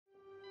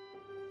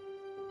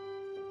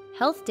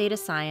Health data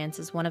science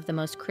is one of the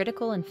most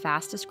critical and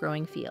fastest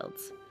growing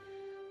fields.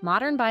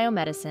 Modern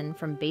biomedicine,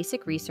 from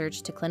basic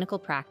research to clinical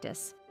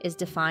practice, is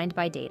defined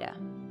by data.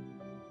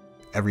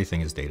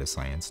 Everything is data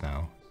science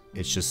now.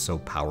 It's just so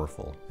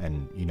powerful,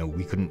 and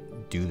we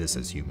couldn't do this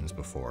as humans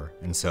before.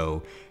 And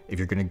so if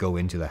you're going to go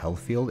into the health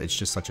field, it's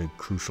just such a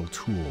crucial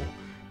tool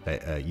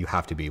that you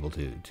have to be able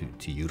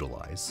to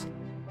utilize.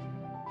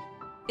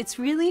 It's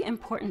really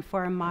important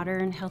for a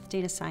modern health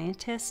data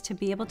scientist to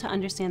be able to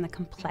understand the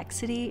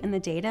complexity in the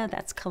data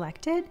that's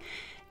collected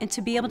and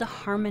to be able to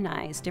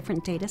harmonize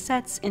different data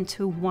sets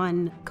into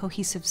one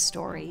cohesive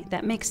story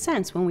that makes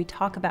sense when we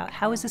talk about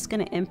how is this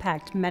going to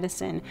impact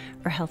medicine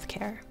or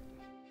healthcare.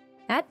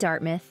 At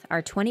Dartmouth,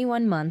 our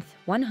 21-month,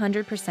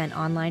 100%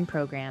 online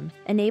program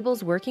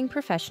enables working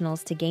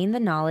professionals to gain the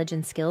knowledge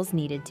and skills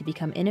needed to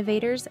become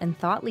innovators and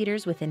thought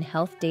leaders within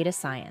health data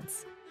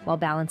science, while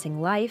balancing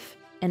life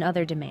and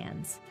other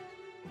demands.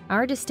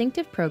 Our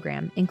distinctive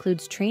program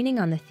includes training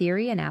on the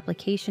theory and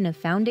application of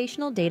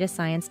foundational data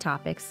science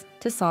topics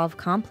to solve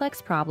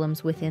complex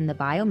problems within the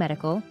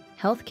biomedical,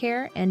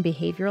 healthcare, and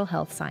behavioral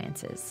health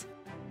sciences.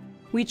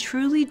 We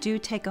truly do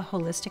take a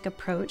holistic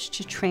approach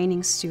to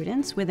training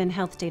students within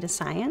health data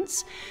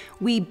science.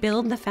 We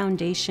build the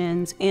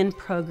foundations in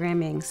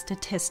programming,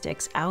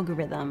 statistics,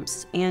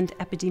 algorithms, and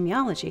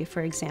epidemiology,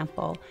 for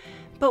example.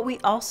 But we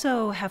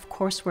also have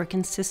coursework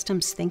in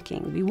systems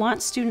thinking. We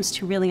want students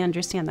to really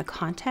understand the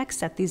context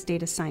that these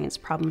data science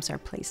problems are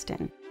placed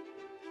in.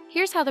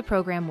 Here's how the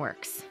program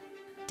works.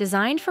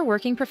 Designed for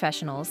working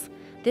professionals,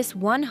 this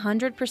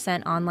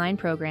 100% online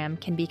program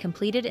can be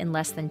completed in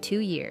less than 2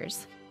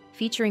 years,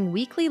 featuring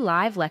weekly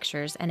live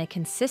lectures and a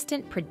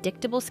consistent,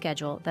 predictable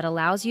schedule that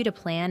allows you to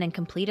plan and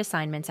complete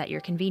assignments at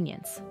your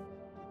convenience.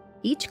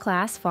 Each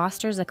class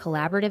fosters a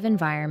collaborative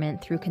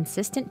environment through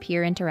consistent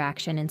peer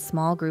interaction in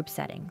small group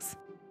settings.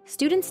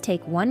 Students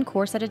take one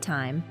course at a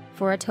time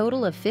for a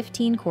total of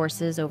 15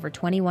 courses over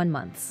 21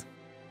 months.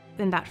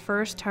 In that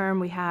first term,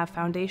 we have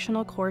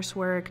foundational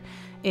coursework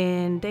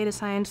in data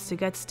science to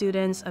get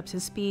students up to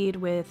speed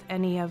with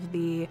any of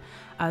the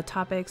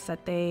topics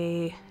that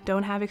they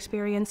don't have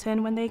experience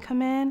in when they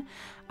come in.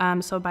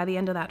 So by the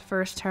end of that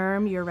first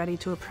term, you're ready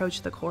to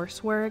approach the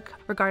coursework,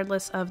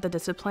 regardless of the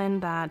discipline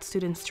that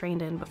students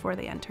trained in before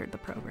they entered the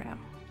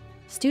program.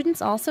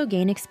 Students also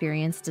gain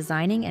experience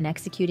designing and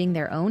executing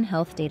their own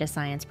health data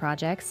science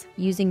projects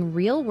using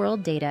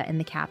real-world data in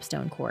the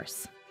capstone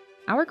course.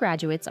 Our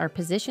graduates are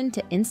positioned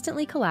to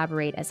instantly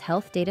collaborate as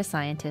health data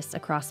scientists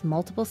across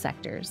multiple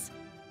sectors,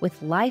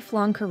 with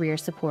lifelong career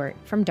support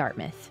from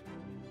Dartmouth.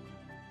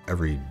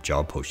 Every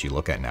job post you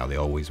look at now, they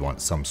always want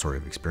some sort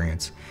of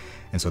experience.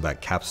 And so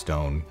that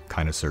capstone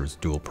kind of serves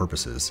dual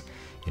purposes,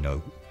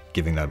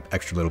 giving that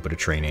extra little bit of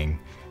training,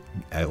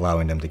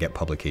 allowing them to get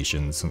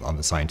publications on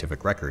the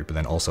scientific record, but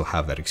then also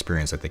have that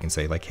experience that they can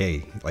say,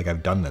 hey,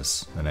 I've done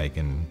this and I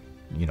can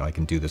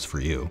do this for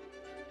you.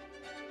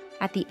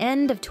 At the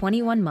end of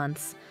 21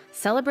 months,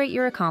 celebrate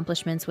your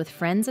accomplishments with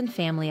friends and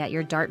family at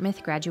your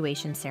Dartmouth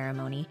graduation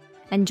ceremony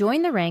and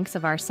join the ranks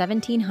of our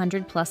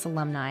 1,700+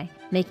 alumni,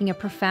 making a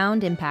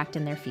profound impact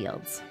in their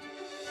fields.